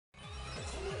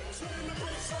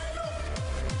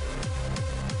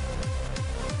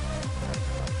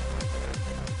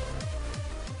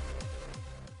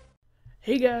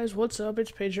Hey guys, what's up?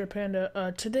 It's Pager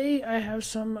Panda. Today I have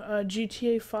some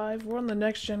GTA 5. We're on the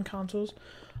next gen consoles,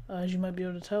 as you might be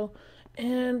able to tell.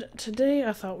 And today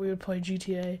I thought we would play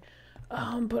GTA,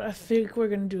 but I think we're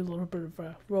gonna do a little bit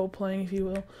of role playing, if you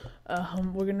will.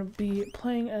 We're gonna be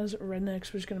playing as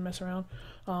Rednecks. We're just gonna mess around.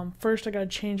 First I gotta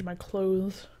change my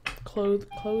clothes. Clothes?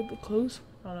 I don't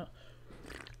know.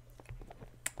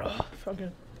 Oh, felt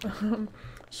good.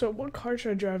 So what car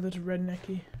should I drive that's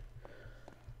rednecky?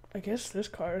 I guess this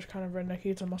car is kind of rednecky.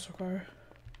 It's a muscle car.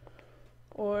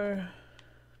 Or,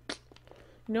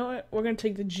 you know what? We're gonna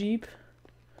take the Jeep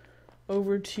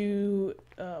over to.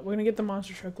 We're gonna get the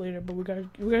monster truck later, but we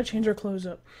gotta change our clothes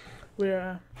up. We're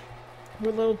a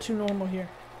little too normal here.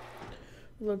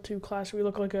 A little too classy. We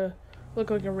look like a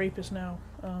rapist now.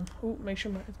 Ooh, make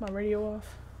sure is my radio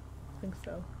off? I think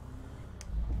so.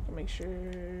 Make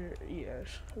sure, yes,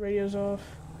 radio's off.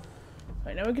 All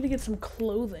right, now we're gonna get some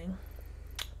clothing.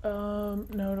 No,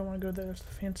 I don't want to go there. That's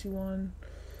the fancy one.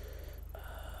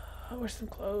 Where's some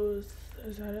clothes?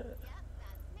 Is that it?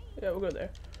 Yeah, we'll go there.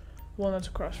 One that's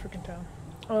across freaking town.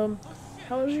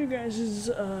 How's your guys'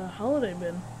 holiday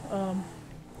been?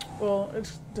 Well,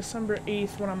 it's December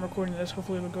 8th when I'm recording this.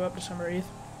 Hopefully it'll go up December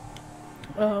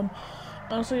 8th.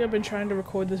 Honestly, I've been trying to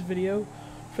record this video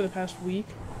for the past week.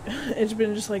 It's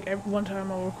been just like one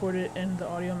time I'll record it and the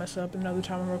audio mess up, another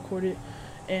time I'll record it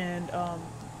and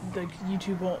the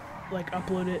YouTube won't like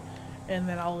upload it, and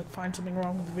then I'll like, find something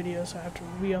wrong with the video, so I have to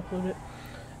re-upload it.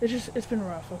 It's been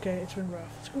rough. Okay, it's been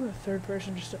rough. Let's go to the third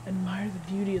person just to admire the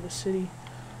beauty of the city.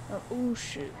 Oh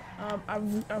shit.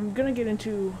 I'm gonna get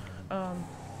into a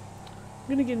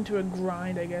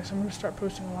grind, I guess. I'm gonna start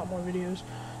posting a lot more videos.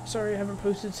 Sorry I haven't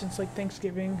posted since like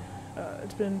Thanksgiving.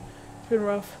 It's been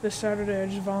rough. This Saturday I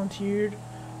just volunteered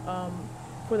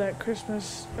for that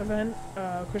Christmas event,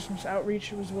 Christmas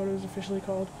outreach was what it was officially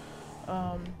called.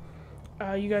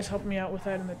 You guys helped me out with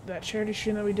that in that charity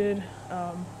stream that we did.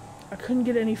 I couldn't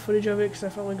get any footage of it because I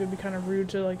felt like it would be kind of rude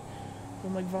to like,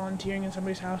 when like volunteering in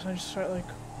somebody's house and I just start like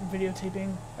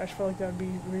videotaping. I just felt like that would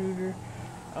be rude.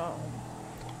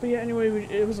 But yeah, anyway,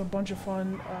 it was a bunch of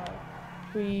fun.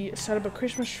 We set up a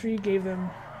Christmas tree, gave them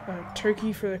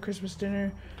turkey for their Christmas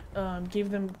dinner. She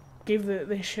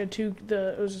had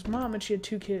it was his mom and she had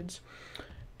two kids,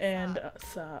 and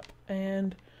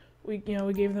and we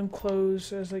gave them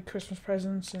clothes as like Christmas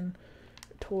presents and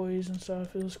toys and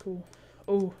stuff. It was cool.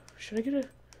 Oh, should I get a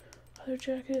leather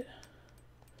jacket?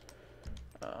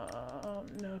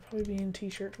 No, probably be in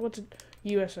t-shirt. What's it?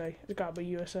 USA. It's gotta be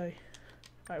USA.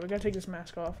 Alright, we gotta take this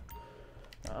mask off.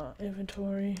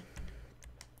 Inventory.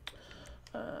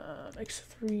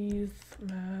 X3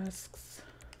 masks.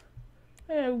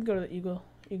 Yeah, we can go to the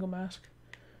eagle mask.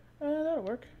 That'll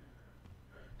work.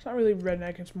 It's not really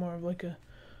redneck, it's more of like a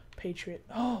patriot.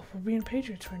 Oh, we're being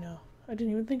patriots right now. I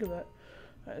didn't even think of that.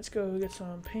 Alright, let's go get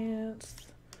some pants.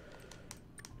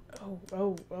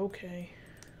 Oh, okay.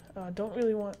 Don't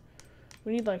really want...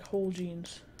 We need like whole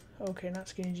jeans. Okay, not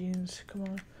skinny jeans.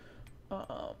 Come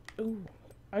on. Ooh.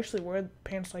 I actually wear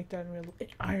pants like that in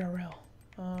IRL.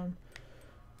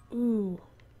 Ooh.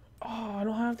 Oh, I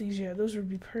don't have these yet. Those would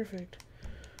be perfect.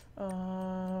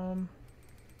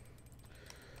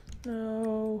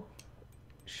 No.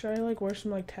 Should I like wear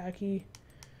some like tacky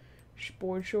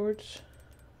board shorts?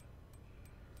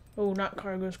 Oh, not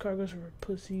cargos. Cargos are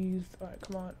pussies. Alright,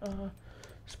 come on.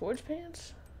 Sports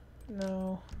pants?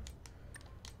 No.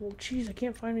 Well, jeez, I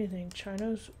can't find anything.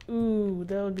 Chinos? Ooh,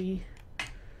 that would be...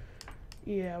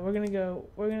 Yeah, we're gonna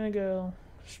go...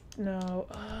 No.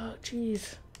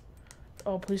 Jeez.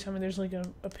 Oh, please tell me there's like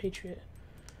a patriot.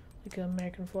 Like an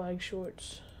American flag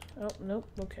shorts. Oh, nope.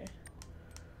 Okay.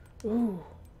 Ooh.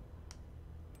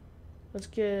 Let's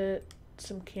get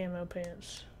some camo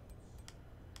pants.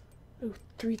 Ooh,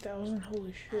 3,000.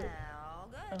 Holy shit.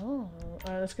 Oh.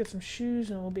 Alright, let's get some shoes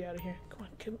and we'll be out of here. Come on.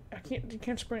 You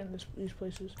can't sprint in these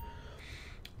places.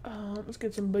 Let's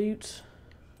get some boots.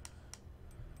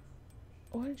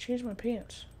 Oh, I didn't change my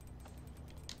pants.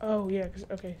 Oh, yeah,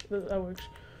 okay, that works.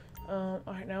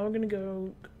 Alright, now we're gonna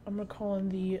go, I'm gonna call in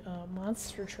the,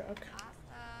 monster truck.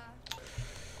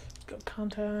 Let's go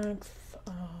contacts,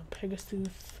 Pegasus.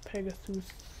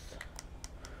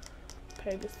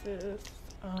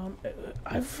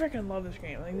 I freaking love this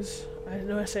game. Like this, I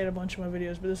know I say it a bunch of my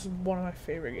videos, but this is one of my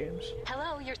favorite games.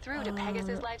 Hello, you're through to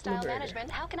Pegasus Lifestyle Management.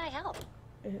 How can I help?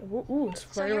 Ooh, it's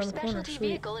right so your around the corner. specialty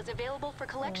vehicle is available for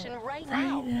collection right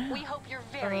now. We hope you're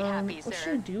very happy, sir. What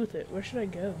should I do with it? Where should I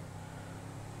go?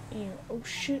 Oh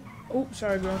shit. Oh,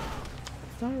 sorry, bro.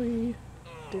 Sorry.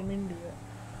 Didn't mean to do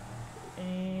that.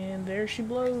 And there she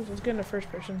blows. Let's get into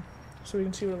first person so we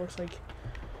can see what it looks like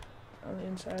on the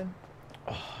inside.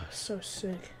 Oh, so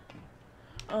sick.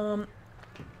 I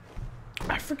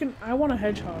want a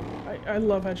hedgehog. I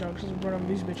love hedgehogs. Just run over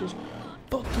these bitches.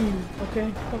 Fuck you,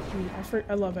 okay? Fuck you.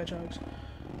 I love hedgehogs.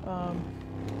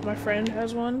 My friend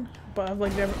has one, but I've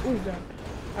like never. Oh god,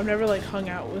 I've never like hung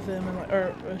out with him and like,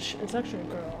 or it's actually a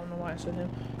girl. I don't know why I said him,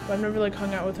 but I've never like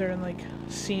hung out with her and like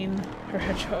seen her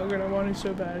hedgehog, and I want it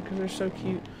so bad because they're so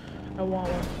cute. I want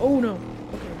one. Oh no.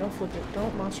 Okay, don't flip it.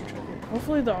 Don't monster truck it.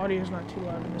 Hopefully the audio is not too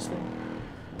loud in this thing.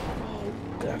 Oh,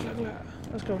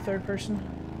 let's go third person.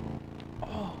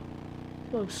 Oh,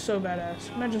 it looks so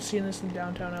badass. Imagine seeing this in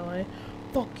downtown LA.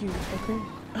 Fuck you, okay?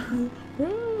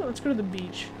 Let's go to the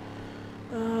beach.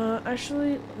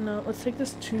 Actually, no, let's take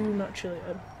this to Mount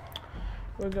Chiliad.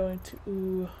 We're going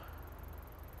to...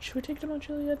 Should we take it to Mount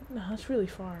Chiliad? No, that's really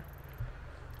far.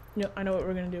 No, I know what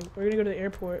we're gonna do. We're gonna go to the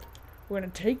airport. We're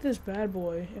gonna take this bad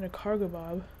boy in a cargo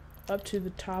bob up to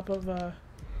the top of the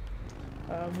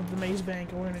maze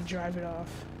bank, and we're gonna drive it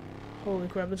off. Holy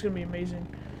crap, that's gonna be amazing.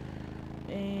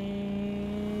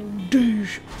 And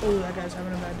douche. Oh, that guy's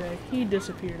having a bad day. He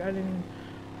disappeared. I didn't even...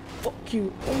 Fuck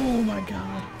you. Oh my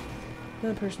god.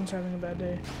 That person's having a bad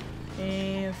day.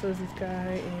 And so is this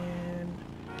guy and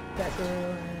that girl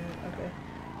and okay.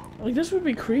 Like this would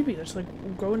be creepy. It's like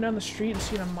going down the street and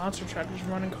seeing a monster truck just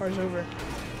running cars over.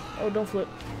 Oh, don't flip.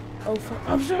 Oh,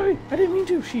 I'm sorry. I didn't mean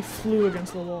to. She flew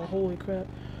against the wall. Holy crap.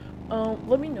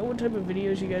 Let me know what type of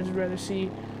videos you guys would rather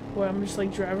see, where I'm just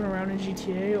like driving around in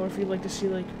GTA, or if you'd like to see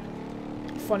like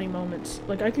funny moments.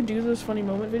 Like I could do those funny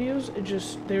moment videos. It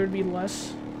just there would be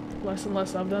less and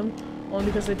less of them, only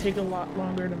because they take a lot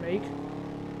longer to make.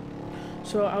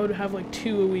 So I would have like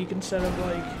 2 a week instead of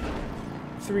like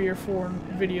 3 or 4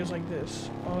 videos like this,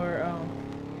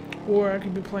 or I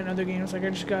could be playing other games. Like I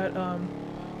just got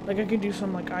like I could do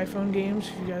some like iPhone games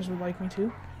if you guys would like me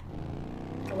to.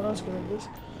 What else go like this?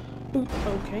 Boop.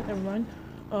 Okay, never mind.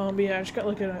 But yeah, I just got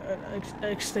like an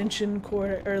extension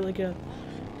cord, or like a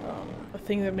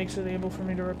thing that makes it able for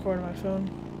me to record on my phone.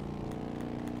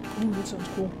 Ooh, that sounds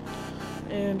cool.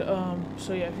 And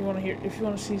so yeah, if you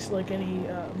want to see like any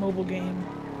mobile game,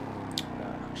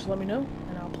 just let me know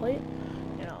and I'll play it.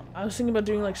 You know, I was thinking about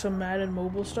doing like some Madden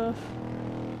mobile stuff,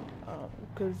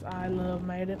 because I love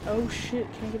Madden. Oh shit,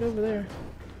 can't get over there.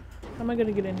 How am I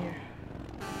gonna get in here?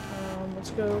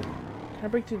 Let's go. Can I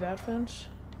break through that fence?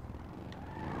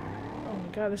 Oh my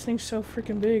god, this thing's so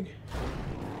freaking big.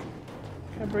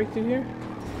 Can I break through here?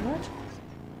 What?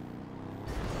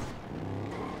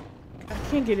 I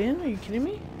can't get in? Are you kidding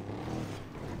me?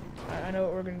 I know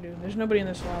what we're gonna do. There's nobody in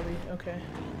this lobby. Okay.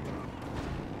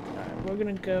 Alright, we're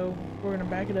gonna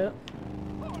back it up.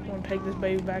 We're gonna take this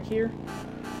baby back here.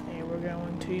 And we're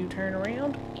going to turn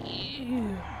around.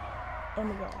 Ew. Oh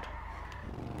my god.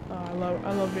 I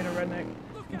love being a redneck.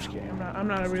 I'm just kidding. I'm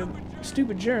not a real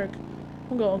stupid jerk.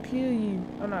 I'm gonna kill you.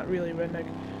 I'm not really a redneck.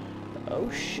 Oh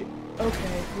shit.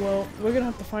 Okay, well, we're gonna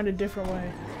have to find a different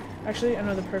way. Actually, I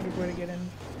know the perfect way to get in.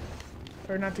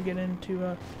 Or not to get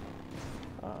into,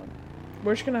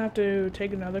 we're just gonna have to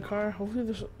take another car. Hopefully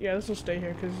this will stay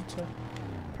here because it's a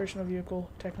personal vehicle,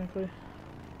 technically.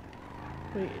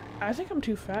 Wait, I think I'm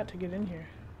too fat to get in here.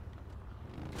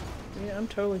 Yeah, I'm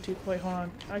totally too, wait, hold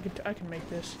on. I can make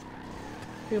this.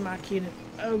 Who am I kidding?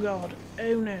 Oh god.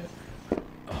 Oh no.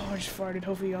 Oh, I just farted.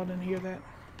 Hopefully y'all didn't hear that.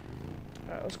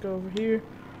 Alright, let's go over here.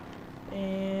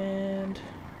 And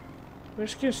we're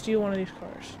just gonna steal one of these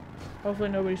cars. Hopefully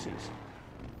nobody sees.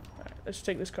 Alright, let's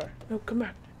take this car. No, come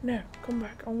back. No, come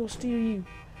back. I'm gonna steal you.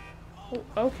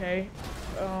 Oh, okay.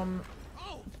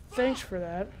 Thanks for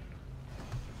that.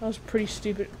 That was pretty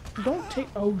stupid. Don't take.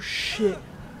 Oh shit.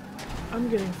 I'm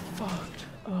getting fucked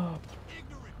up.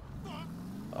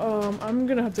 I'm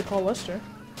gonna have to call Lester.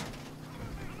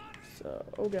 So,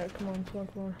 oh god, come on.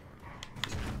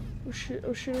 Oh shit.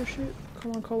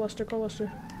 Come on, call Lester.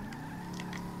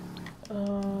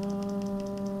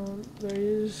 There he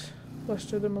is.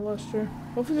 Lester the molester.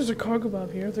 Hopefully there's a cargo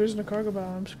bob here. If there isn't a cargo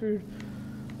bob, I'm screwed.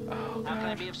 Oh god. How can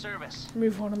I be of service?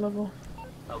 Move on a level.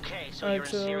 Okay, so you're in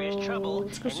serious trouble.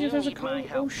 Let's go see if there's a cargo.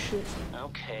 Oh shit.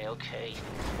 Okay.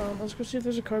 Let's go see if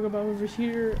there's a cargo bob over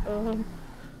here.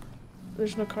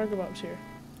 There's no cargo bobs here.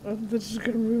 This is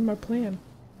gonna ruin my plan.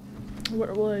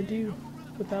 What will I do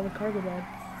without a cargo bob?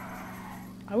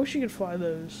 I wish you could fly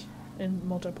those in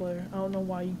multiplayer. I don't know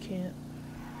why you can't.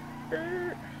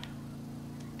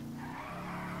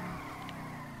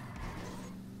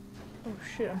 Oh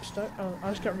shit, I'm stuck. Oh, I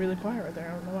just got really quiet right there.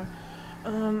 I don't know why.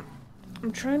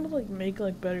 I'm trying to like make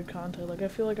like better content. Like I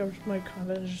feel like my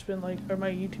content has just been like, or my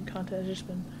YouTube content has just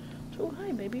been. So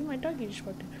hi baby, my doggy just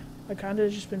walked in. My content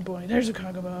has just been boring. There's a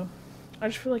cargo bob. I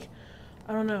just feel like,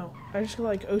 I don't know. I just feel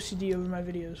like OCD over my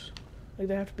videos. Like,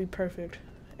 they have to be perfect,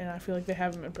 and I feel like they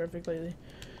haven't been perfect lately,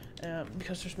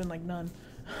 because there's been, like, none.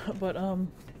 But,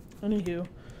 anywho,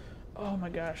 oh my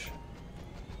gosh.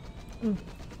 I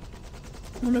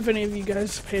don't know if any of you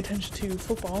guys pay attention to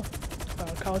football,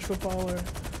 college football, or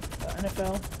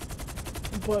NFL,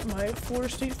 but my Florida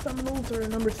State Seminoles are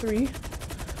number 3,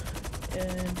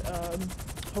 and,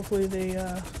 hopefully they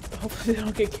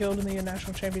don't get killed in the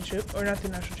national championship, or not the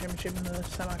national championship, in the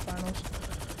semifinals.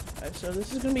 Alright, so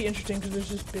this is gonna be interesting because there's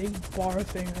this big bar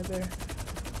thing right there.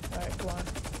 Alright, come on.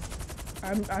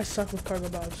 I suck with cargo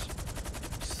bobs.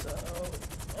 So,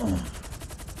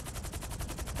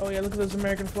 oh yeah, look at those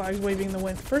American flags waving in the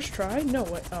wind. First try? No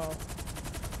way. Oh.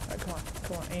 Alright, come on,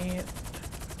 and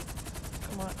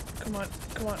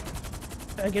come on.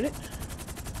 Did I get it?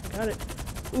 I got it.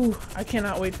 Ooh, I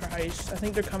cannot wait for Heist. I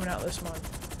think they're coming out this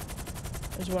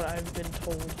month, is what I've been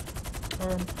told.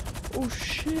 Oh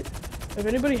shit. If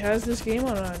anybody has this game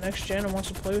on next gen and wants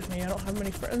to play with me, I don't have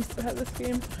many friends that have this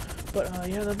game, but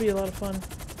yeah, that'd be a lot of fun.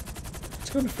 Let's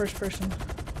go to first person.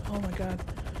 Oh my god,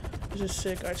 this is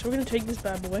sick. Alright, so we're gonna take this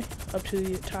bad boy up to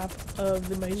the top of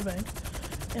the maze bank,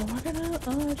 and we're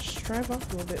gonna just drive off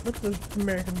a little bit. Look at those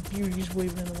American beauties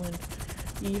waving in the wind.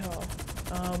 Yeehaw.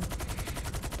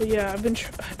 But yeah, I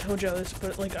told y'all this,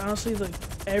 but like honestly, like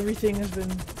everything has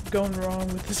been going wrong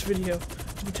with this video.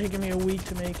 It's been taking me a week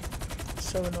to make. It's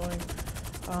so annoying.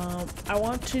 I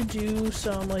want to do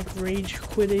some like rage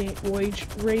quit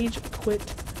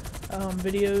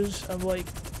videos of like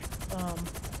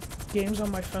games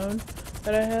on my phone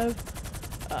that I have.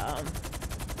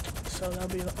 So that'll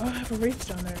be. Oh, I have a wraith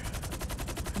down there.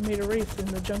 I made a wraith in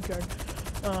the junkyard.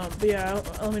 But yeah,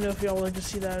 let me know if y'all would like to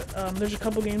see that. There's a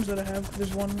couple games that I have.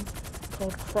 There's one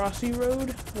called Crossy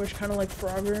Road, which kind of like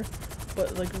Frogger,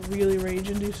 but like really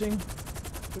rage-inducing.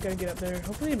 We gotta get up there.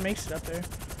 Hopefully it makes it up there.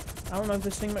 I don't know if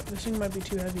this thing might be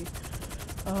too heavy.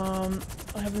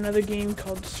 I have another game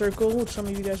called Circle, which some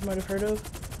of you guys might have heard of.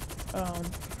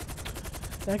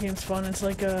 That game's fun. It's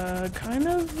like a kind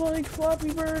of like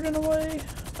Flappy Bird in a way.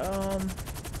 I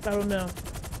don't know.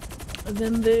 And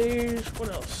then there's what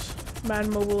else? Mad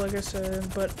Mobile, like I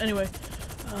said. But anyway,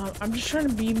 I'm just trying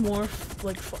to be more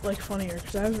like funnier,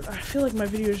 because I feel like my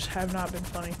videos have not been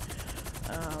funny.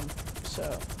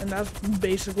 And that's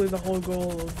basically the whole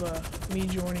goal of me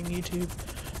joining YouTube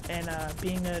and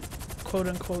being a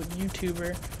quote-unquote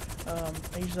YouTuber.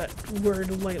 I use that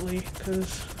word lightly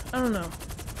because I don't know,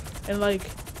 and like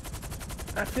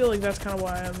I feel like that's kind of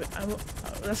why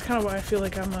I feel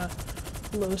like I'm a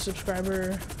low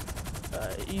subscriber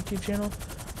YouTube channel.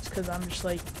 It's because I'm just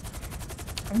like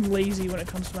I'm lazy when it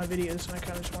comes to my videos, and I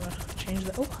kind of just want to change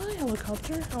that. Oh hi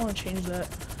helicopter! I want to change that.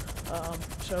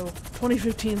 So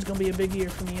 2015 is gonna be a big year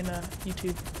for me in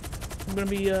YouTube. I'm gonna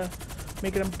be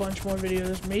making a bunch more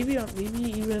videos. Maybe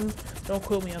even, don't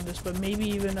quote me on this, but maybe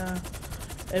even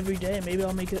every day. Maybe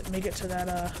I'll make it to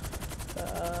that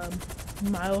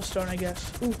milestone, I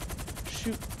guess. Ooh,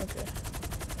 shoot. Okay,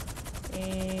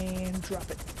 and drop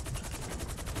it.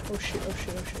 Oh shit. Okay,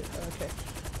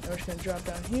 now we're just gonna drop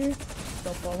down here.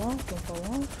 Don't fall off.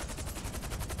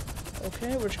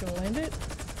 Okay, we're just gonna land it.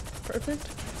 Perfect.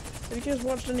 Have you guys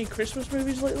watched any Christmas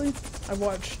movies lately? I've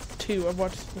watched 2. I've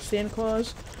watched The Santa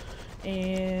Claus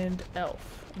and Elf.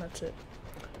 And that's it.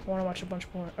 I want to watch a bunch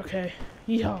more. Okay.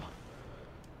 Yeehaw.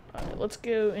 Alright, let's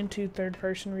go into third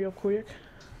person real quick.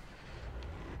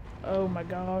 Oh my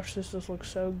gosh, this just looks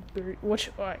so good.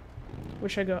 Alright. Where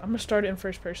should I go? I'm going to start it in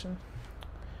first person.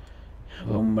 I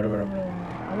want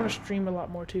to stream a lot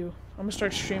more too. I'm going to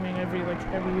start streaming every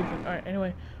weekend. Alright,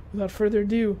 anyway, without further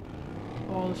ado,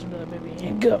 oh, listen to that baby.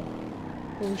 And go!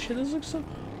 Holy shit, this looks so...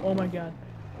 Oh my god.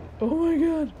 Oh my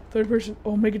god. Third person.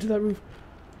 Oh, make it to that roof.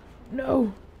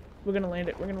 No! We're gonna land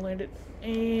it.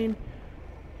 And...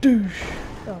 douche.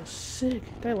 That was sick.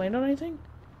 Did I land on anything?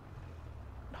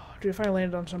 Oh, dude, if I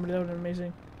landed on somebody, that would have been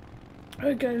amazing.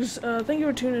 Alright guys, thank you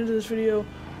for tuning into this video.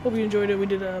 Hope you enjoyed it. We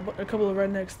did a couple of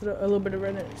rednecks, a little bit of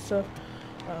redneck stuff.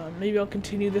 Maybe I'll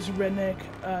continue this redneck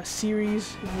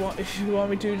series. If you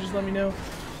want me to, just let me know.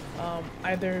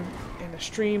 Either in a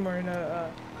stream or in the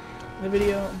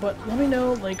video, but let me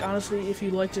know, like, honestly, if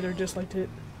you liked it or disliked it.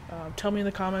 Tell me in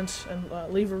the comments and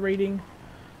leave a rating.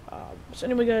 So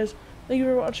anyway guys, thank you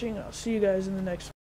for watching. I'll see you guys in the next